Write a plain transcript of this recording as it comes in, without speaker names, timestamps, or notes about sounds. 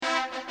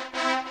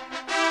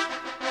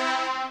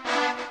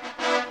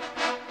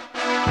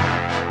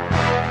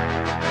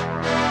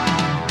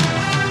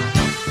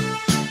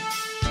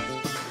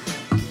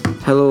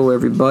Hello,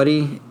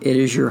 everybody. It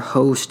is your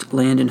host,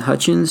 Landon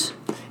Hutchins.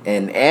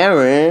 And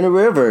Aaron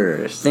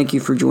Rivers. Thank you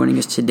for joining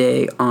us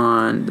today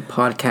on the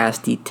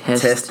podcast,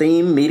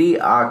 Testing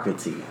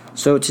Mediocrity.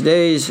 So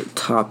today's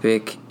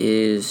topic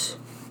is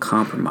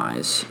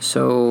compromise.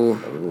 So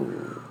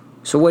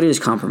what is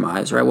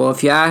compromise, right? Well,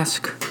 if you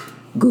ask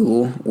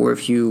Google or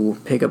if you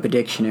pick up a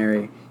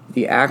dictionary,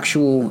 the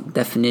actual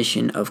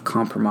definition of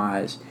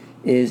compromise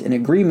is an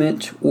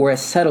agreement or a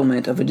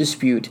settlement of a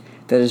dispute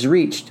that is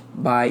reached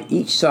by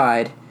each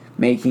side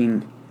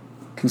making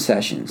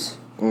concessions.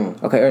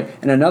 Okay,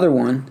 and another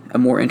one, a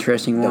more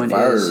interesting one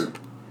is...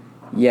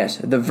 Yes,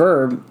 the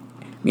verb,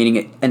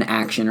 meaning an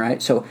action, right?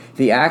 So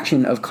the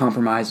action of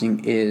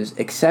compromising is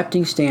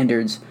accepting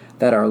standards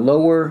that are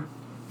lower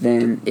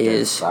than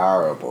is...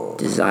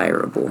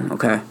 Desirable,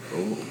 okay?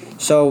 Ooh.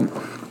 So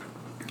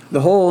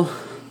the whole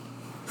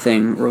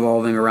thing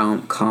revolving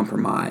around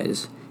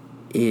compromise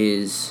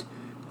is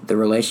the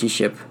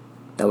relationship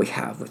that we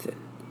have with it.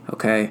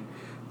 Okay,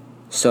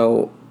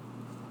 so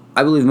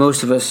I believe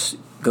most of us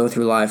go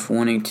through life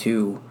wanting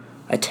to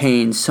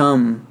attain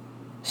some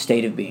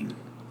state of being.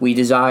 We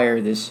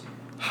desire this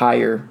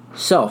higher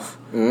self.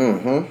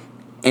 Mm-hmm.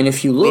 And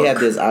if you look... We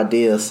have this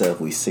ideal self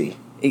we see.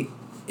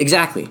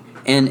 Exactly.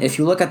 And if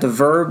you look at the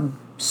verb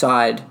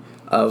side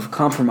of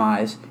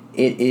compromise,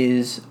 it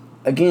is,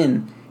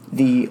 again,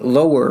 the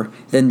lower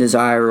than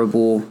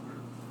desirable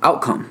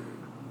outcome.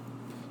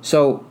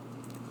 So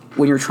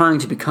when you're trying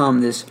to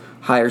become this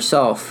higher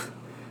self,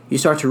 you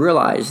start to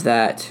realize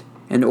that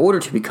in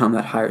order to become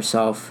that higher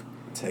self,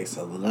 it takes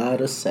a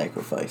lot of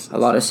sacrifice.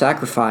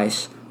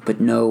 But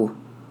no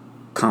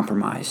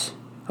compromise.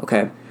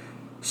 Okay?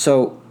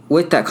 So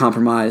with that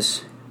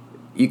compromise,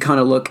 you kind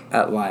of look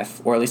at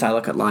life, or at least I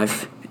look at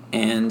life,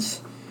 and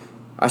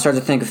I start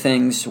to think of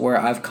things where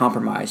I've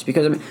compromised.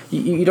 Because I mean,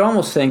 you'd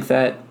almost think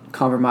that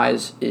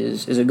compromise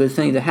is a good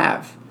thing to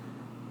have,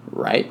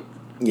 right?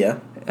 Yeah.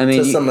 I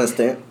mean, to some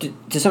extent.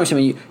 To some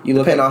extent, you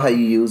look depending on how you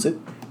use it.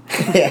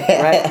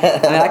 Right?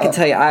 I mean, I can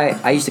tell you,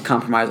 I used to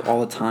compromise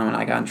all the time when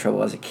I got in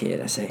trouble as a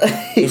kid. I say,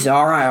 "It's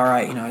all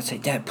right." You know, I'd say,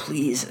 "Dad,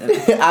 please,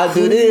 I'll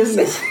do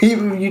this.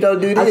 You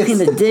don't do this. I'll clean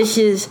the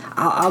dishes.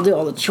 I'll do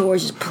all the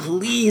chores. Just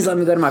please let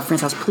me go to my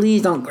friend's house.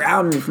 Please don't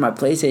ground me for my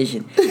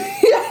PlayStation."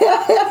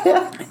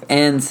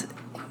 and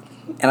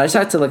I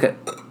started to look at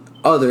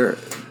other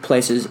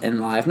places in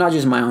life, not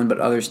just my own, but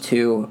others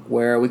too,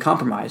 where we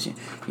compromise.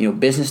 You know,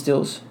 business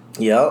deals.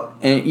 Yep.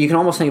 And you can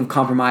almost think of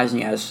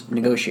compromising as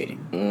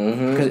negotiating.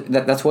 Because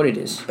that's what it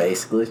is.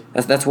 Basically.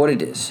 That's what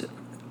it is.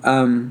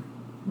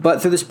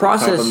 But through this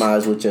process...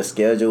 Compromise with your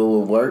schedule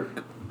with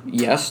work.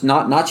 Yes,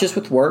 not just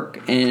with work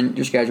and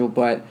your schedule,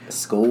 but...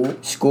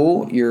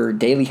 School, your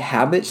daily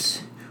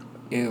habits,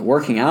 your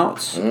working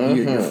out,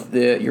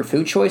 your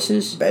food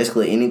choices.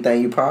 Basically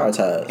anything you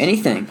prioritize.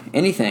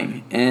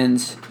 Anything.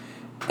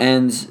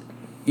 And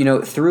you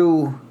know,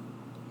 through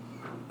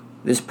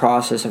this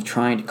process of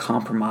trying to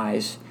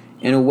compromise...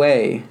 In a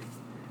way,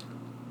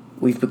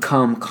 we've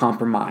become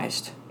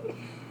compromised,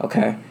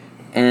 okay?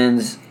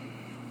 And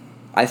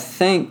I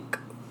think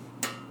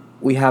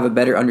we have a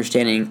better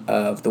understanding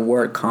of the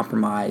word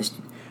compromised,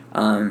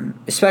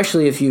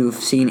 especially if you've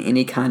seen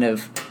any kind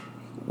of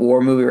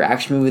war movie or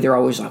action movie. They're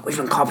always like, we've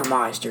been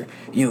compromised, or,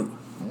 you know,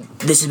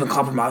 this has been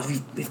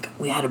compromised.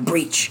 We had a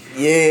breach.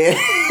 Yeah.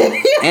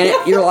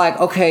 And you're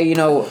like, okay, you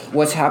know,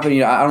 what's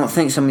happening? I don't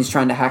think somebody's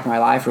trying to hack my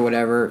life or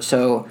whatever,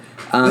 so...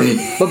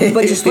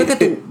 but just look at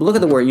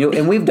the word, you know,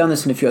 and we've done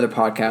this in a few other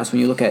podcasts.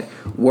 When you look at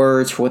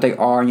words for what they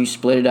are and you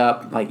split it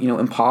up, like, you know,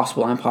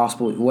 impossible,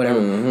 whatever.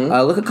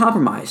 Look at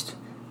compromised.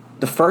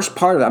 The first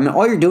part of it, I mean,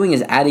 all you're doing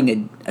is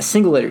adding a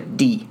single letter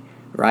D,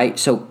 right?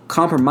 So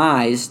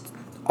compromised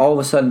all of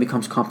a sudden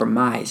becomes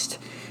compromised.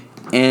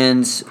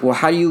 And well,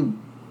 how do you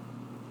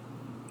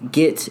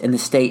get in the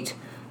state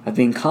of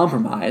being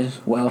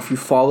compromised? Well, if you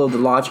follow the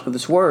logic of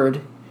this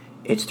word,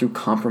 it's through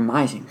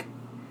compromising.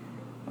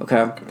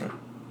 Okay.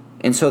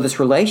 And so this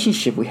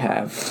relationship we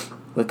have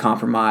with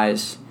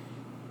compromise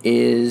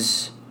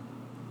is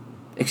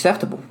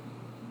acceptable.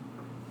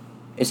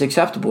 It's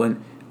acceptable.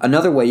 And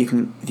another way you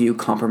can view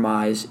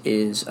compromise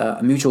is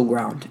a mutual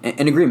ground,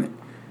 an agreement.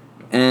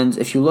 And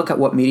if you look at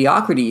what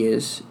mediocrity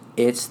is,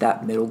 it's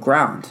that middle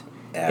ground.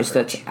 Average. It's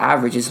that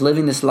average. It's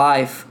living this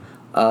life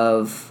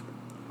of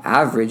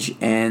average,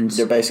 and...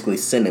 They're basically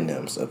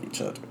synonyms of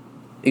each other.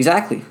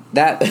 Exactly.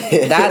 That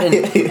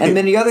and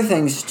many other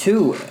things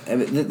too.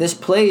 This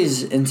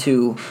plays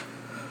into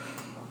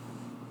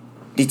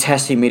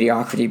detesting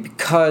mediocrity,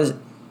 because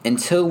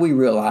until we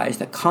realize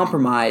that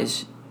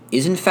compromise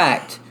is in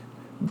fact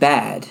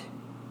bad,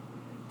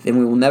 then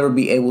we will never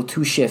be able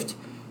to shift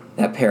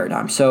that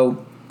paradigm.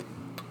 So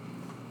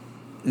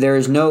there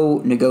is no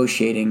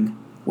negotiating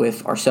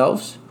with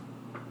ourselves,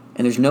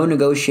 and there's no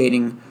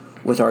negotiating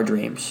with our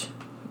dreams.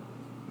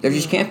 There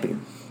just can't be.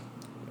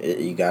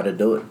 You gotta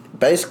do it.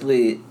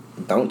 Basically,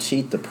 don't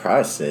cheat the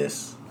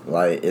process.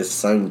 Like, it's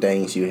certain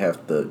things you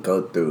have to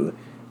go through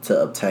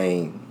to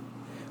obtain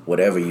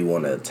whatever you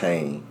want to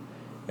attain.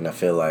 And I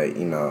feel like,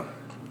 you know,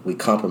 we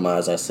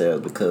compromise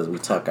ourselves because we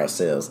talk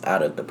ourselves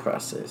out of the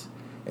process,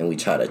 and we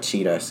try to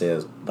cheat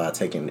ourselves by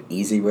taking the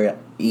easy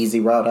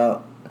route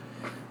out.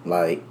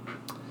 Like,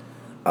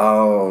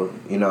 oh,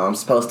 I'm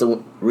supposed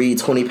to read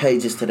 20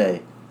 pages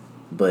today,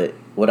 but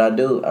what I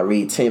do, I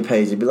read 10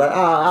 pages, be like,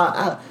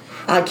 I'll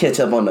catch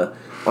up on the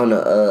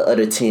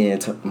other 10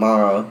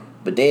 tomorrow.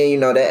 But then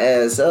that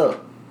adds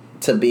up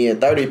to being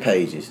 30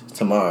 pages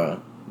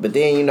tomorrow. But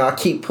then I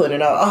keep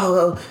putting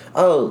out,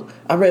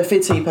 I read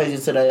 15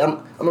 pages today.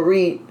 I'm gonna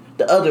read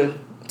the other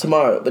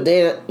tomorrow. But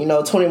then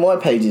 20 more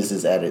pages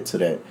is added to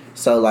that.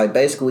 So like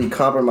basically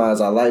compromise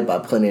our life by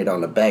putting it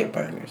on the back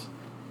burners.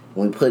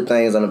 When we put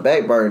things on the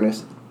back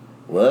burners,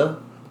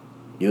 well,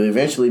 you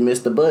eventually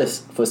miss the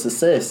bus for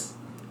success.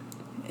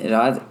 It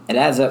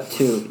adds up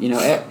too.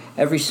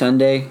 Every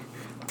Sunday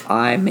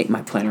I make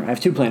my planner. I have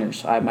two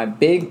planners. I have my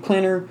big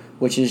planner,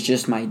 which is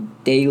just my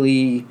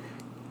daily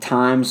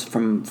times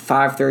from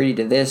 5:30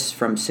 to this,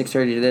 from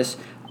 6:30 to this.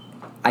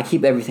 I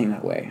keep everything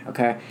that way,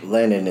 okay?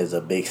 Learning is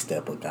a big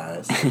step,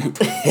 guys.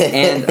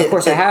 And of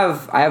course I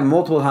have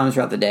multiple times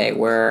throughout the day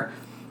where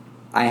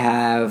I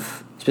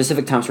have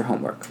specific times for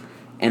homework.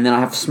 And then I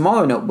have a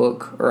smaller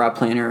notebook or a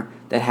planner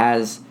that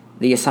has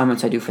the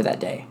assignments I do for that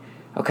day.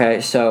 Okay,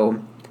 so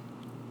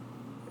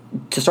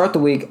to start the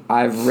week,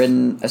 I've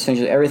written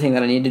essentially everything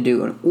that I need to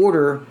do in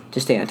order to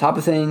stay on top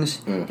of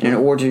things and in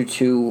order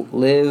to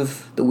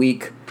live the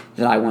week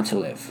that I want to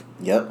live.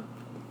 Yep.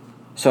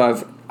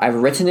 So I've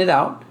written it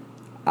out.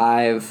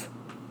 I've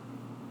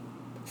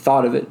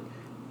thought of it,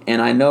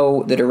 and I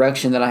know the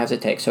direction that I have to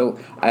take. So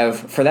I've,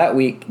 for that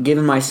week,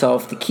 given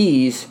myself the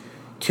keys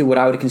to what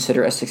I would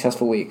consider a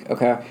successful week,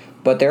 okay?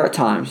 But there are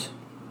times,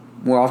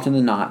 more often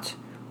than not,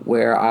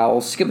 where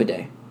I'll skip a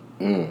day.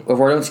 If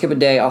I don't skip a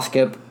day, I'll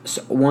skip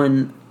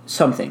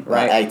something,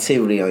 right?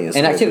 Activity on your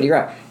schedule. An activity,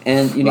 right.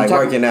 And like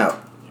working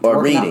out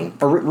or reading.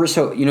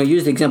 So,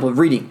 use the example of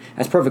reading.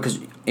 That's perfect because,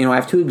 I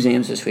have 2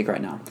 exams this week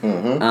right now.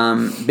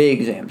 Big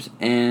exams.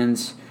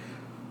 And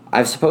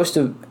I'm supposed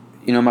to,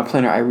 my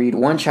planner, I read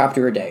 1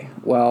 chapter a day.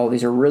 Well,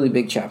 these are really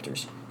big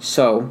chapters.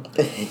 So,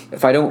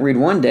 if I don't read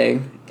one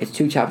day, it's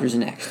 2 chapters the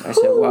next. I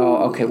said,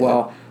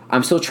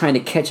 I'm still trying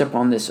to catch up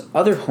on this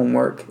other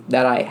homework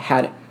that I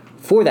had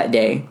for that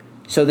day.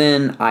 So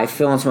then I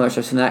fill in some other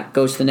stuff, so that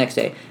goes to the next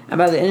day. And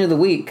by the end of the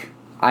week,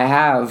 I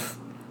have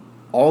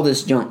all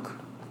this junk.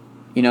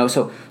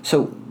 So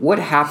what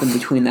happened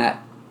between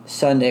that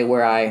Sunday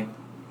where I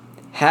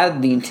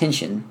had the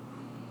intention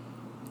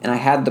and I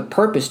had the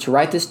purpose to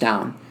write this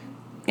down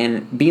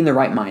and be in the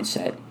right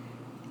mindset,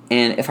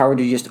 and if I were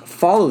to just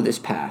follow this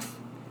path,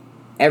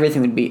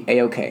 everything would be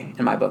A-okay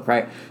in my book,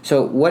 right?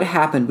 So what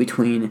happened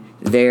between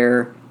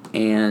there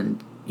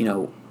and,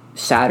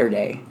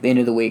 Saturday, the end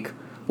of the week?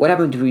 What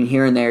happened between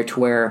here and there to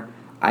where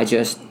I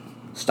just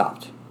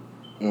stopped?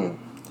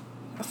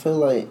 I feel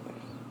like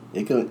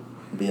it could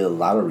be a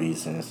lot of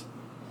reasons.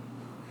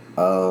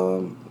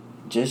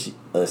 Just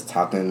us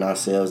talking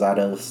ourselves out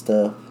of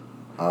stuff.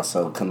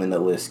 Also coming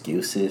up with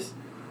excuses.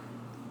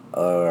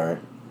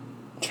 Or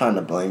trying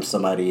to blame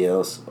somebody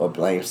else or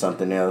blame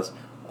something else.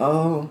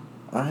 Oh,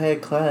 I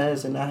had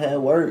class and I had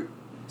work,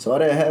 so I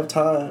didn't have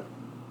time.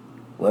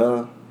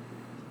 Well,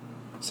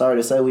 sorry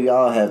to say we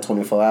all have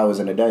 24 hours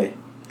in a day.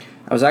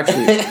 I was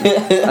actually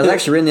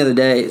reading the other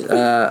day. It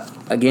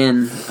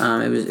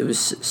was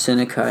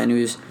Seneca, and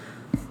he was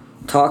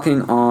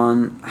talking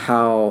on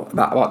how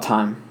about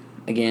time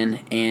again,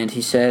 and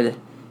he said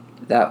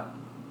that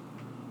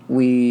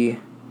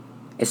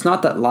it's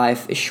not that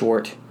life is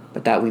short,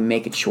 but that we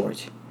make it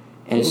short,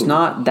 and it's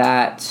not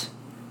that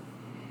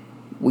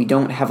we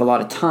don't have a lot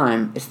of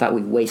time; it's that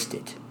we waste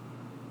it.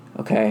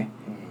 Okay,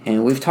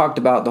 and we've talked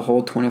about the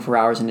whole 24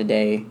 hours in a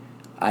day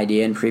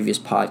idea in previous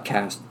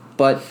podcasts.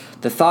 But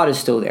the thought is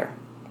still there,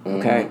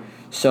 okay?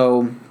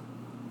 So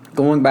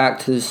going back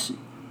to this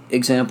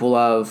example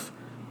of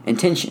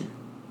intention,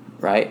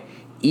 right?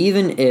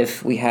 Even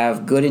if we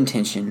have good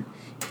intention,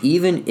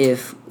 even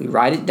if we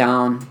write it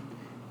down,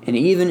 and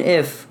even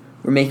if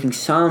we're making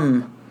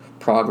some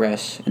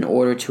progress in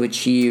order to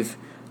achieve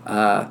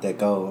that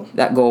goal,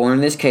 or in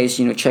this case,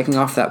 checking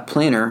off that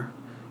planner,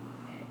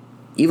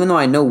 even though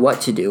I know what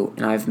to do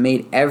and I've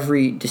made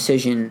every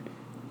decision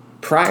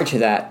prior to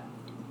that,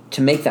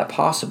 to make that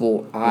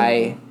possible,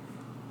 I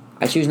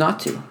choose not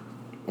to.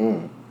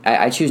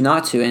 I choose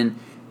not to, and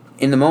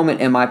in the moment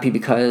it might be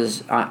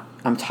because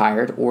I'm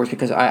tired, or it's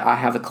because I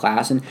have a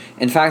class. And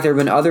in fact, there have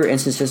been other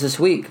instances this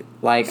week,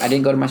 like I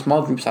didn't go to my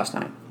small groups last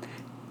night.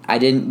 I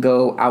didn't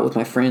go out with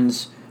my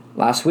friends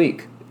last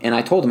week, and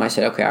I told them, I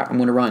said, okay, I'm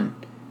going to run,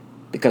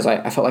 because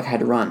I felt like I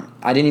had to run.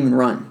 I didn't even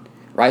run,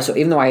 right? So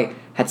even though I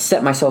had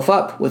set myself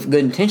up with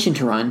good intention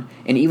to run,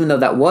 and even though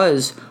that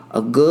was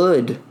a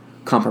good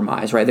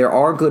compromise, right? There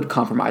are good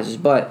compromises,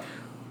 but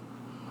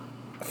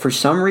for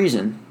some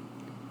reason,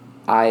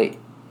 I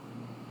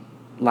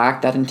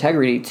lacked that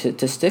integrity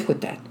to stick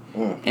with that,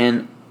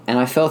 and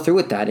I fell through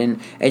with that,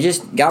 and it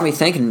just got me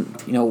thinking.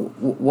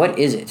 What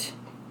is it?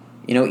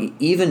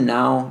 Even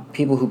now,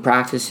 people who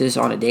practice this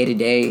on a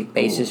day-to-day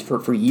basis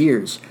for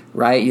years,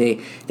 right?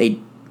 They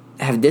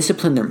have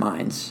disciplined their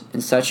minds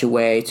in such a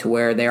way to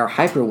where they are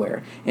hyper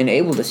aware and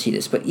able to see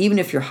this. But even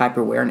if you're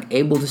hyper aware and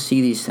able to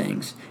see these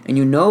things, and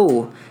you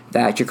know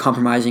that you're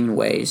compromising in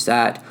ways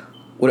that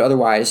would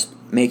otherwise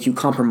make you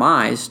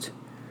compromised,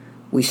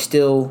 we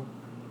still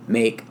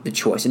make the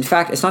choice. In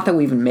fact, it's not that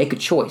we even make a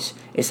choice,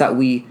 it's that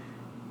we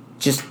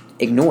just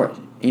ignore it.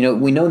 You know,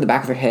 we know in the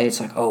back of our head, it's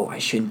like, oh, I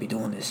shouldn't be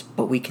doing this,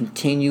 but we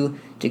continue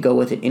to go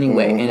with it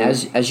anyway.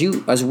 Mm-hmm.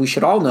 And as we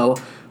should all know,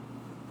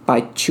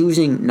 by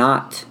choosing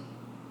not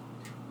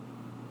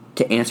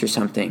to answer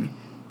something,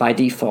 by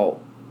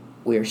default,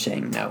 we are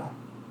saying no.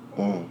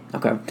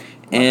 Okay,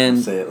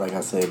 and like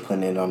I said,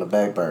 putting it on the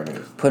back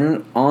burner. Putting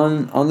it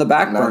on the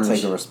back burner. Not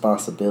taking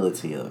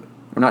responsibility of it.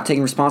 We're not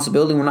taking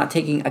responsibility. We're not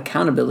taking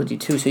accountability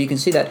too. So you can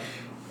see that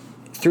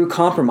through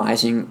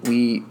compromising,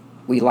 we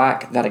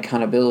lack that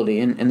accountability,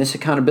 and this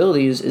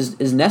accountability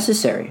is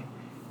necessary.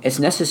 It's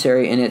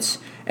necessary, and it's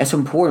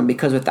important,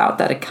 because without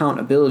that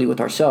accountability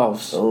with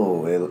ourselves,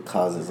 it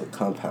causes a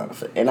compound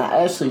effect. And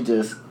I actually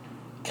just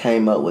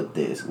came up with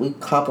this. We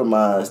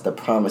compromise the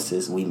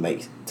promises we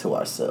make to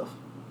ourselves.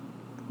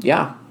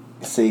 Yeah.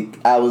 See,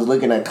 I was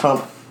looking at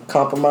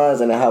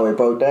compromise and how it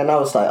broke down. I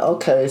was like,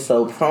 okay,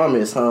 so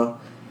promise, huh?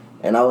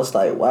 And I was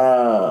like,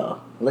 wow,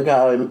 look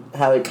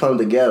how it come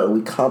together.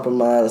 We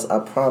compromise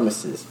our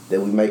promises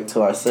that we make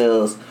to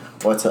ourselves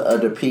or to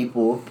other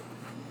people.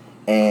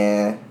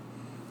 And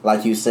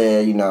like you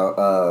said,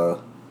 the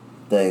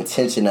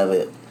intention of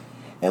it,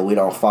 and we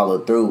don't follow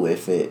through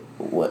with it.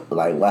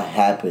 What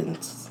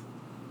happens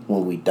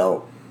when we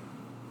don't,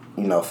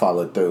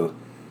 follow through?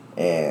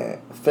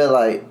 And I feel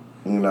like,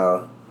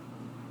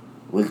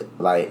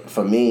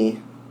 for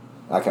me,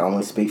 I can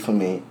only speak for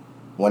me.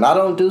 When I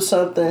don't do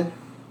something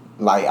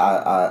like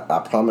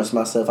I promised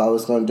myself I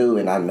was going to do,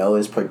 and I know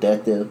it's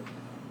productive,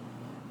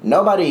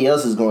 nobody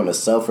else is going to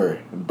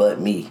suffer but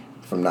me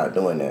from not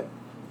doing that.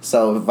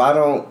 So if I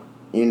don't,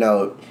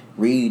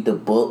 read the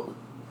book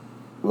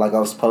like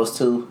I'm supposed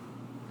to,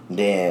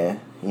 then,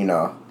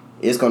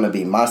 it's going to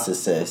be my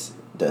success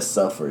that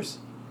suffers,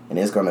 and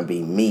it's going to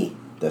be me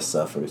that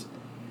suffers.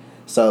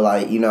 So,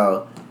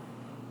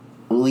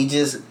 we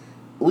just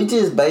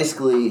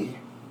basically,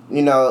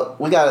 we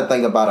got to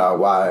think about our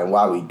why and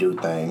why we do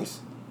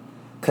things.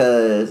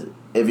 Because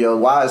if your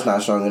why is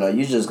not strong enough,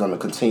 you're just going to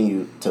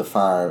continue to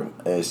find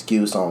an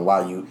excuse on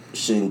why you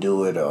shouldn't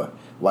do it or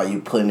why you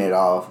putting it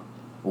off.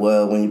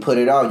 Well, when you put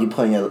it off, you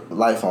putting your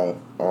life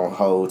on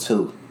hold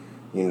too.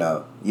 You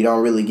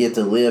don't really get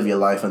to live your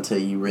life until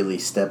you really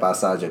step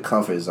outside your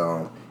comfort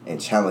zone and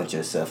challenge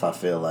yourself, I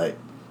feel like.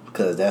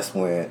 Because that's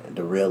when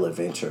the real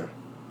adventure,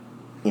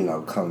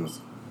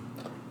 comes.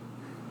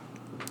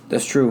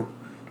 That's true.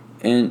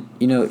 And,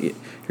 you're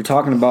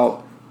talking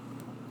about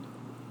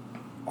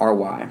our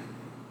why.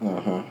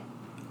 Mm-hmm.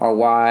 Our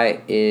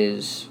why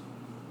is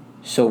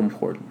so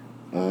important.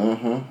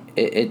 Mm-hmm.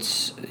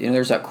 It's,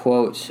 there's that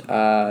quote,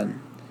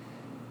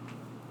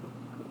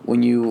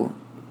 when you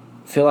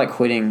feel like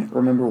quitting,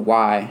 remember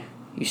why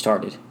you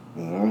started.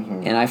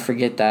 Mm-hmm. And I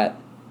forget that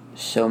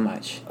so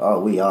much. Oh,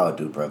 we all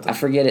do, brother. I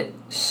forget it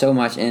so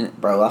much.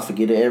 Bro, I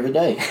forget it every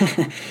day.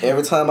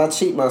 Every time I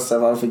cheat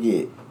myself, I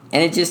forget.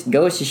 And it just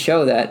goes to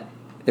show that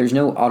there's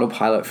no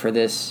autopilot for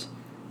this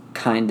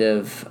kind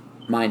of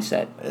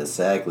mindset.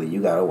 Exactly. You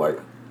got to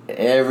work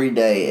every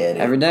day at it.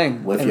 Every day.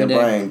 With your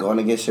brain, going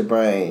against your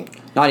brain.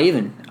 Not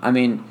even. I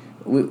mean,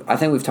 I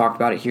think we've talked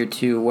about it here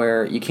too,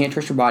 where you can't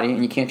trust your body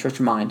and you can't trust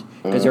your mind,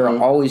 because they're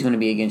always going to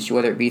be against you,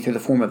 whether it be through the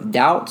form of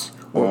doubt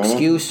or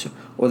excuse,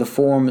 or the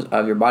forms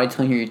of your body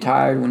telling you you're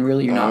tired when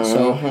really you're not.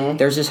 So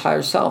there's this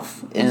higher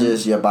self. It's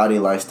just your body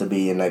likes to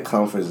be in that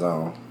comfort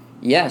zone.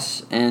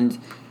 Yes, and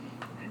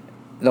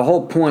the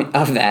whole point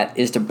of that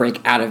is to break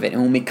out of it.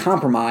 And when we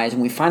compromise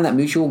and we find that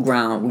mutual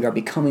ground, we are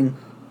becoming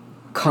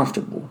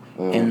comfortable.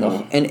 And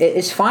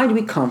it's fine to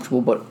be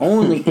comfortable, but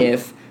only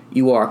if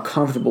you are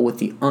comfortable with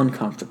the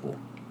uncomfortable.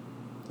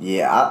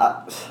 Yeah,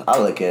 I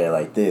look at it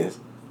like this.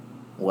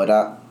 Would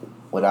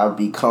I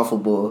be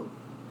comfortable,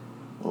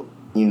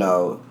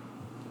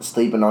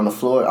 sleeping on the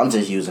floor? I'm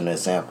just using an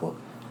example.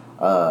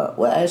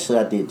 Well, actually,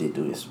 I did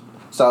do this.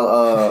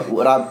 So,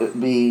 would I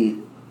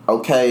be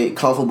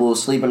comfortable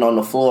sleeping on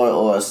the floor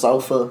or a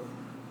sofa,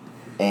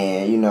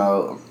 and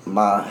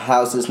my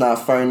house is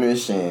not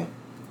furnished and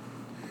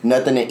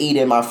nothing to eat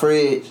in my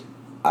fridge?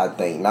 I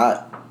think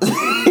not.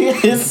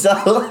 So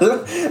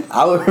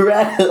I would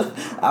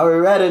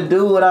rather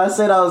do what I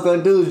said I was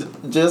gonna do,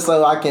 just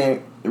so I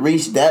can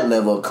reach that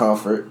level of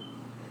comfort.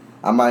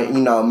 I might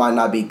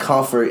not be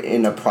comfort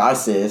in the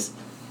process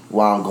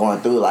while I'm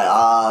going through.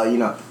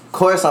 Of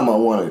course I'm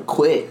gonna want to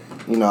quit.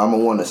 I'm gonna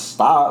want to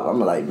stop. I'm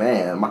like,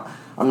 man,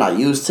 I'm not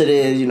used to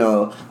this.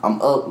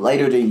 I'm up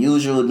later than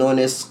usual doing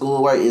this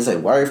schoolwork. Is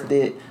it worth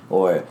it?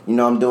 Or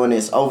I'm doing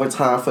this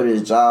overtime for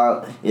this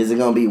job. Is it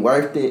gonna be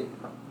worth it?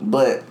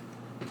 But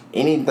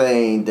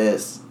anything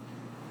that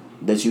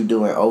you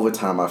doing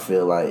overtime, I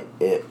feel like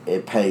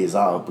it pays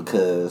off,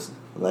 because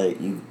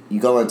you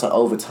go into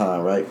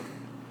overtime, right?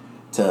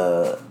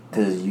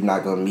 Because you're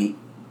not gonna meet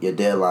your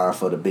deadline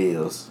for the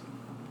bills,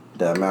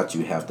 the amount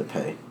you have to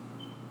pay.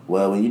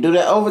 Well, when you do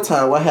that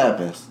overtime, what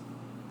happens?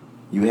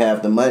 You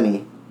have the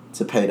money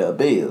to pay the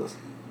bills.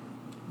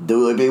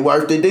 Do it be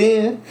worth it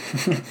then?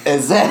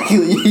 Exactly.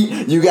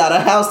 You got a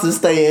house to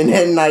stay in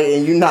that night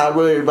and you're not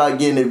worried about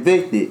getting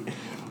evicted.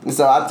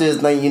 So I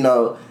just think,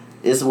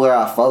 it's where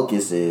our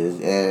focus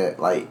is. And,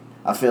 like,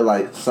 I feel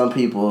like some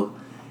people,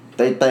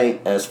 they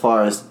think as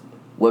far as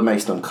what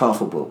makes them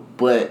comfortable.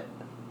 But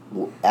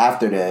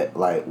after that,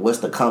 like, what's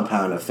the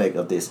compound effect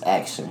of this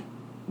action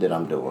that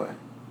I'm doing?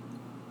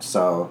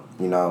 So,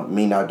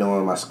 me not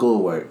doing my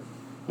schoolwork,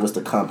 what's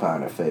the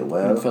compound effect?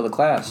 Well, fail the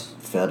class.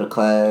 Fail the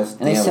class.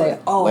 And they say,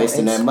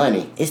 wasting that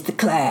money. It's the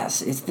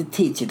class. It's the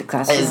teacher. The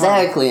class.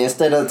 Exactly.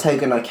 Instead of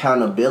taking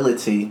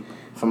accountability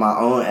for my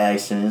own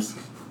actions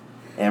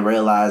and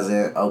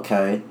realizing,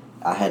 okay,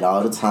 I had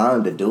all the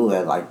time to do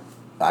it. Like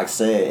I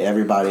said,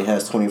 everybody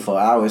has 24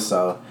 hours,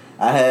 so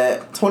I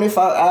had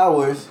 25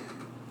 hours.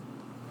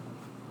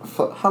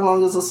 How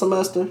long is a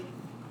semester?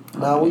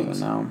 9 weeks?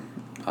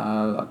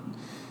 No.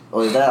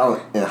 Or is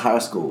that in high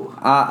school?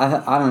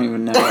 I don't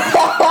even know.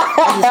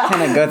 I just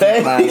kind of go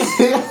through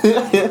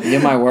class, do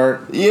my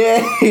work,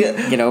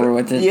 get over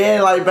with it.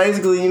 Yeah, like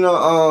basically,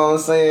 I'm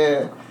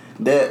saying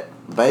that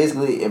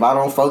basically if I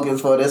don't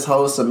focus for this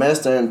whole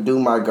semester and do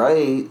my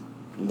grade,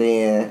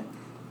 then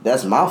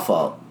that's my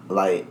fault.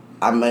 Like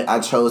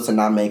I chose to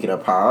not make it a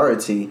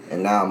priority,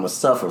 and now I'm gonna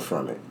suffer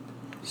from it.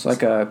 It's like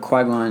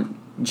Qui-Gon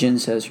Jinn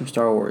says from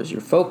Star Wars: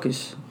 your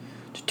focus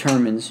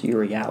determines your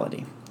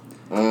reality.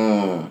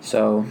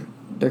 So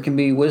there can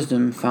be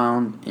wisdom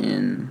found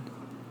in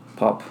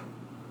pop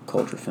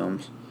culture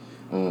films,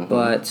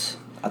 but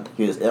I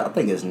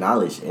think it's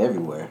knowledge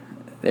everywhere.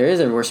 There is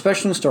everywhere,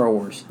 especially in Star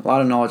Wars. A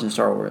lot of knowledge in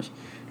Star Wars.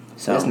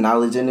 So there's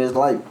knowledge in this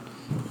life.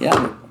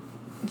 Yeah.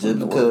 Just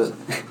because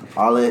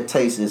all it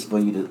takes is for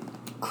you to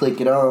click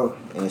it on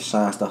and it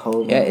shines the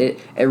whole. Yeah,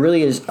 it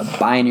really is a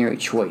binary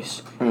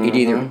choice. It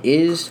either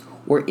is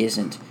or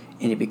isn't,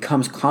 and it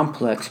becomes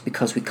complex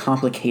because we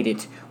complicate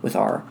it with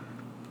our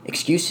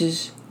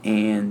excuses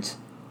and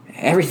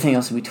everything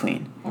else in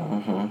between.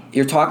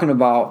 You're talking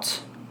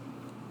about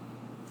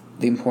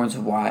the importance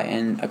of why,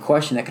 and a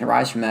question that can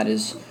arise from that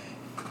is,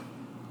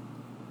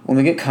 when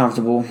we get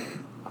comfortable,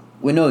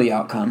 we know the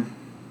outcome.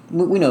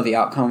 We know the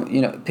outcome.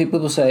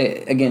 People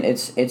say, again,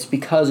 it's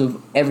because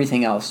of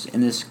everything else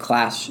in this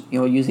class.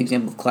 Use the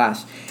example of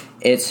class.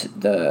 It's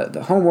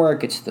the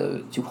homework, it's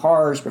the too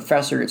harsh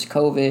professor, it's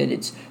COVID,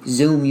 it's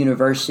Zoom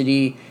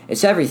University,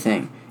 it's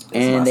everything.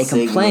 And they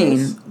complain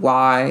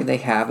why they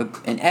have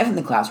an F in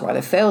the class, why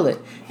they failed it.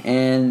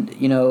 And,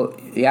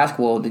 you ask,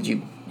 well,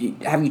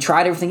 have you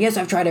tried everything? Yes,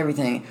 I've tried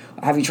everything.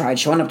 Have you tried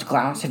showing up to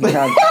class? Have you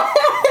tried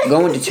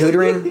going to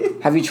tutoring?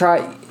 Have you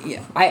tried...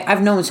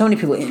 I've known so many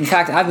people. In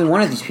fact, I've been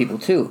one of these people,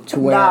 too, to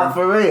where... Nah,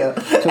 for real.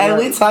 And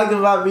we talking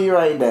about me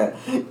right now.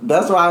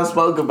 That's why I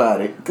spoke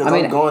about it, because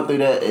I'm going through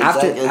that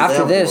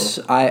after this,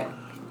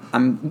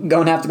 I'm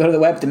going to have to go to the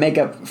web to make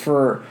up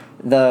for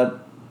the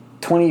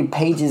 20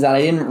 pages that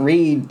I didn't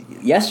read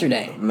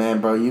yesterday. Man,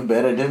 bro, you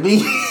better than me.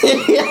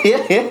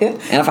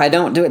 And if I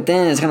don't do it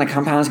then, it's going to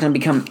compound. It's going to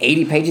become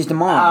 80 pages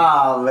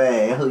tomorrow. Oh,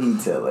 man. Who you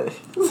telling?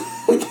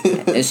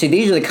 And see,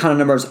 these are the kind of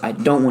numbers I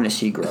don't want to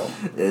see grow.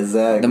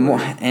 Exactly. The more,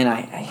 and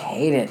I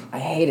hate it. I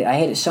hate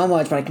it so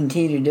much, but I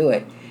continue to do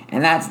it.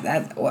 And that's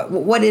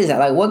what is that?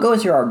 Like, what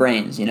goes through our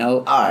brains,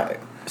 All right.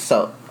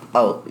 So,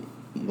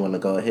 you want to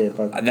go ahead?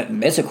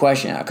 It's a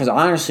question, because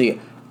honestly,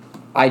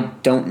 I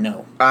don't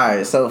know. All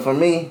right. So, for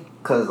me,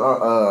 because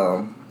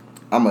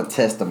I'm a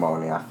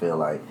testimony, I feel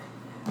like.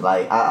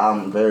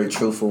 I'm very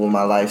truthful with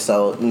my life.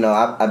 So,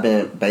 I've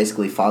been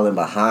basically falling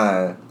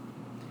behind.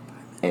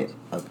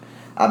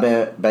 I've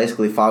been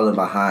basically falling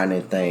behind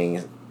in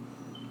things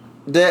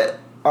that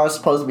are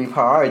supposed to be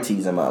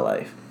priorities in my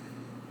life.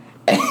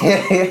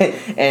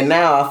 And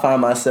now I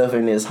find myself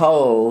in this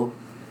hole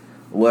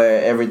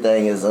where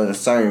everything is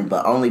uncertain,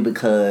 but only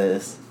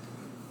because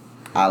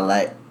I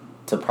like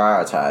to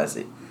prioritize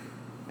it.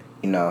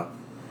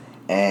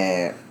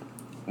 And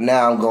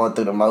now I'm going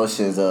through the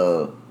motions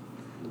of,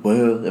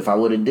 well, if I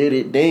would have did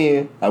it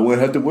then, I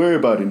wouldn't have to worry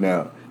about it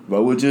now. If I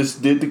would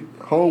just did the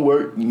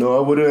homework, I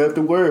wouldn't have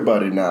to worry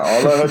about it now.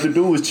 All I have to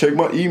do was check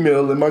my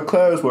email and my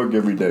classwork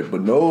every day.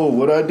 But no,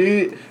 what I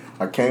did,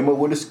 I came up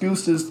with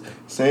excuses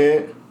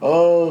saying,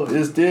 oh,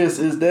 it's this,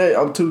 it's that,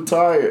 I'm too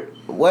tired.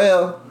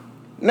 Well,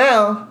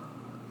 now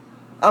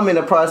I'm in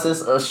the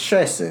process of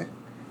stressing.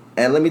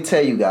 And let me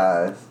tell you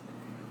guys,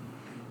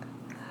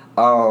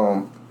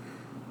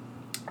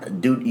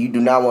 you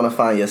do not want to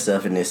find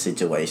yourself in this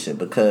situation,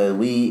 because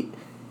we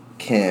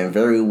can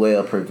very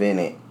well prevent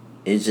it.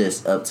 It's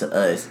just up to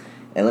us.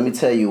 And let me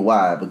tell you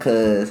why.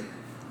 Because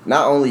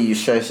not only you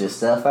stress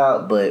yourself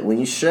out, but when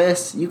you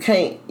stress, you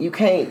can't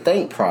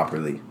think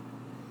properly.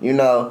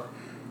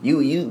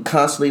 You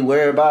constantly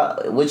worry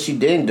about what you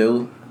didn't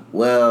do.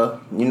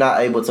 Well, you're not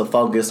able to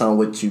focus on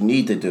what you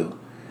need to do.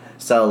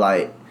 So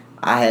I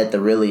had to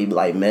really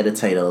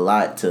meditate a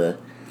lot to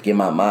get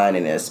my mind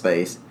in that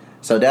space.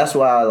 So that's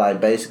why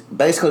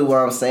basically what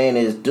I'm saying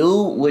is,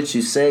 do what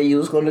you said you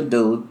was gonna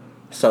do.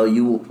 so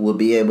you will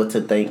be able to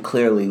think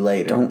clearly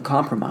later. Don't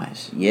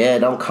compromise. Yeah,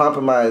 don't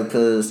compromise,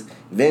 because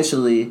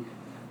eventually,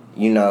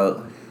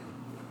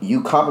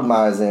 you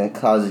compromising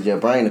causes your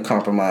brain to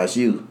compromise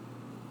you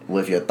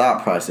with your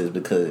thought process,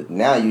 because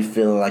now you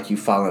feeling like you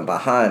falling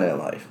behind in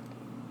life.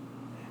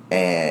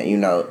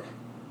 And,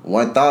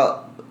 one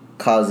thought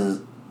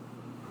causes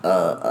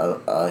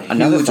a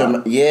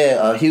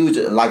huge,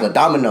 like a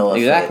domino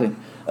effect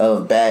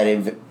of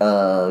bad,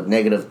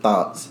 negative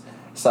thoughts.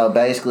 So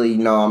basically,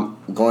 I'm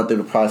going through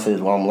the process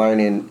where I'm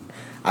learning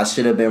I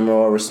should have been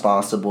more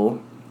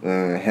responsible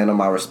and handle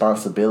my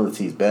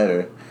responsibilities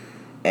better.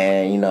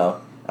 And,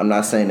 I'm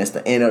not saying it's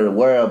the end of the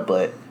world,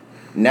 but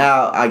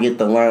now I get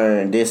to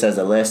learn this as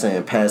a lesson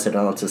and pass it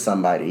on to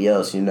somebody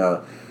else.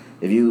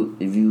 If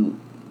you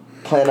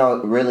plan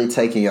on really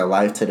taking your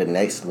life to the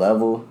next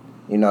level,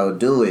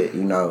 do it.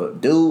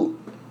 Do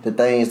the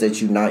things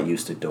that you're not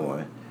used to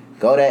doing.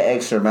 Go that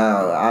extra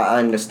mile. I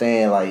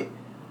understand, like,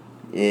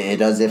 it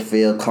doesn't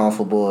feel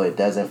comfortable. It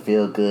doesn't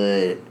feel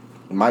good.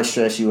 It might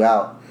stress you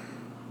out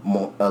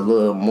a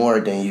little more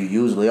than you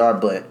usually are,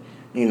 but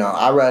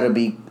I'd rather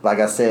be, like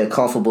I said,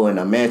 comfortable in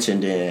a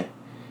mansion than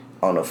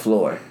on the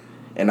floor.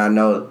 And I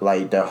know,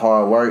 like, the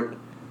hard work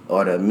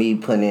or the me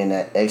putting in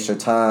that extra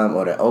time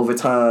or the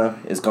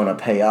overtime is going to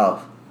pay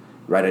off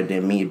rather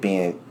than me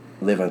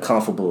living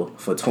comfortable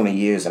for 20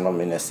 years and I'm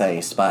in the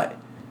same spot.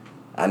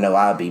 I know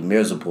I'd be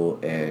miserable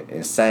and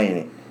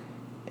insane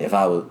if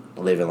I was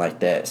living like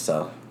that.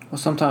 So, well,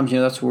 sometimes,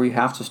 that's where you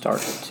have to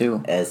start,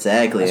 too.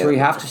 Exactly. That's where you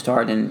have to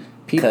start, and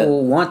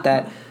people want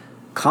that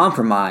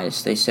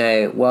compromise. They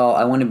say, well,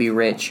 I want to be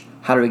rich.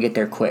 How do we get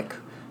there quick?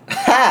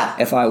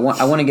 If I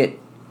want to get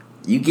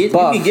you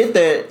buff, can get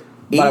there,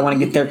 but I want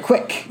to get there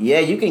quick. Yeah,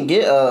 you can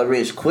get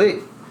rich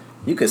quick.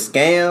 You can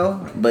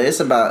scam, but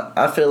it's about,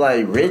 I feel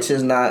like rich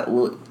is not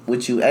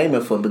what you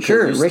aiming for. Because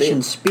sure, rich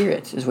in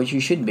spirit is what you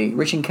should be.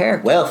 Rich in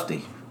character.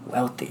 Wealthy.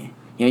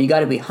 You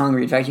got to be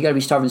hungry. In fact, you got to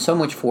be starving so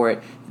much for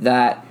it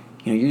that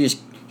you're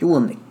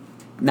willing to,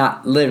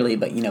 not literally,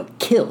 but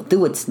kill, do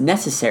what's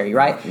necessary,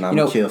 right?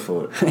 Kill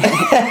for it.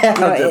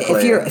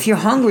 If you're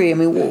hungry, I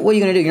mean, what are you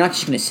gonna do? You're not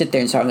just gonna sit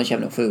there and starve unless you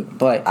have no food.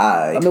 But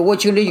I mean,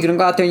 what you're gonna do? You're gonna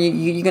go out there and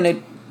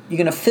you're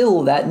gonna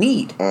fill that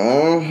need.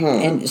 Mm-hmm.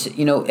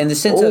 And in the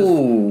sense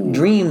of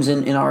dreams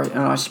and in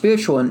our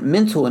spiritual and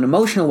mental and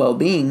emotional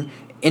well-being,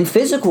 and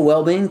physical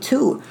well-being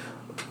too,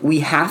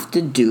 we have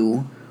to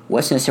do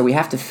what's necessary. We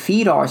have to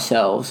feed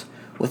ourselves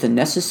with the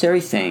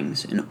necessary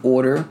things in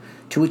order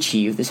to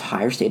achieve this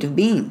higher state of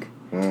being.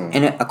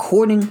 And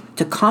according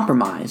to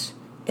compromise,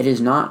 it is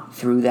not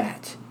through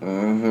that.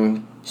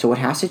 Mm-hmm. So what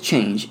has to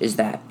change is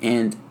that.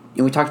 And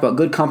we talked about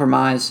good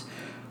compromise.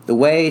 The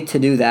way to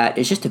do that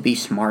is just to be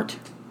smart.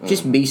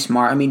 Just be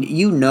smart. I mean,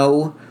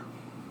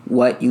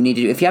 what you need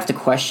to do. If you have to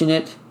question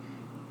it,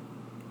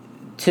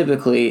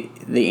 typically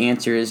the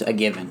answer is a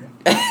given.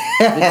 You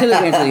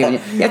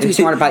have to be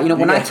smart about it.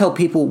 When I tell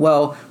people,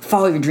 well,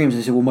 follow your dreams,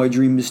 they say, well, my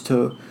dream is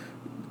to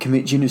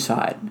commit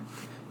genocide.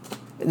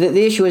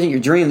 The issue isn't your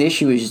dream. The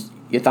issue is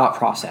your thought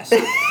process.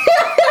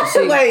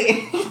 See,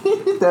 wait,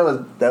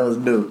 that was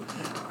new.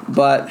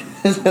 But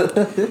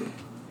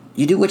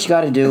you do what you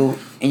got to do,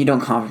 and you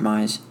don't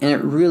compromise. And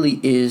it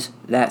really is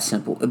that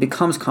simple. It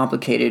becomes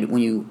complicated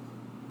when you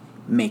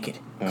make it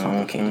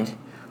complicated. Mm-hmm.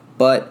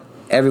 But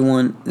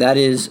everyone, that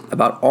is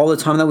about all the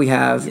time that we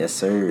have. Yes,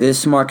 sir.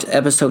 This marks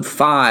episode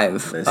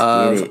 5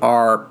 of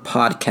our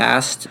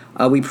podcast.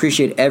 We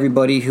appreciate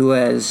everybody who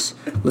has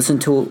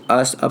listened to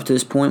us up to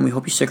this point. We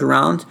hope you stick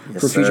around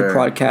for future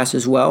podcasts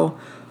as well.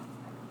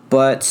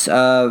 But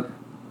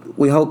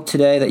we hope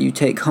today that you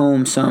take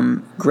home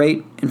some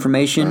great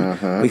information.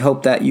 Mm-hmm. We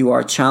hope that you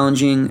are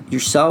challenging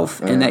yourself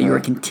and that you are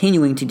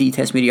continuing to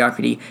detest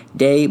mediocrity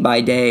day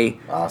by day,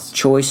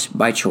 choice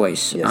by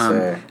choice. Yes,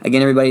 sir.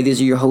 Again, everybody,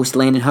 these are your hosts,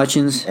 Landon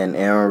Hutchins. And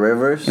Aaron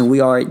Rivers. And we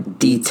are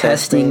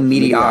Detesting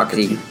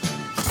Mediocrity.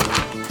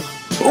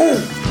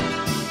 Boom!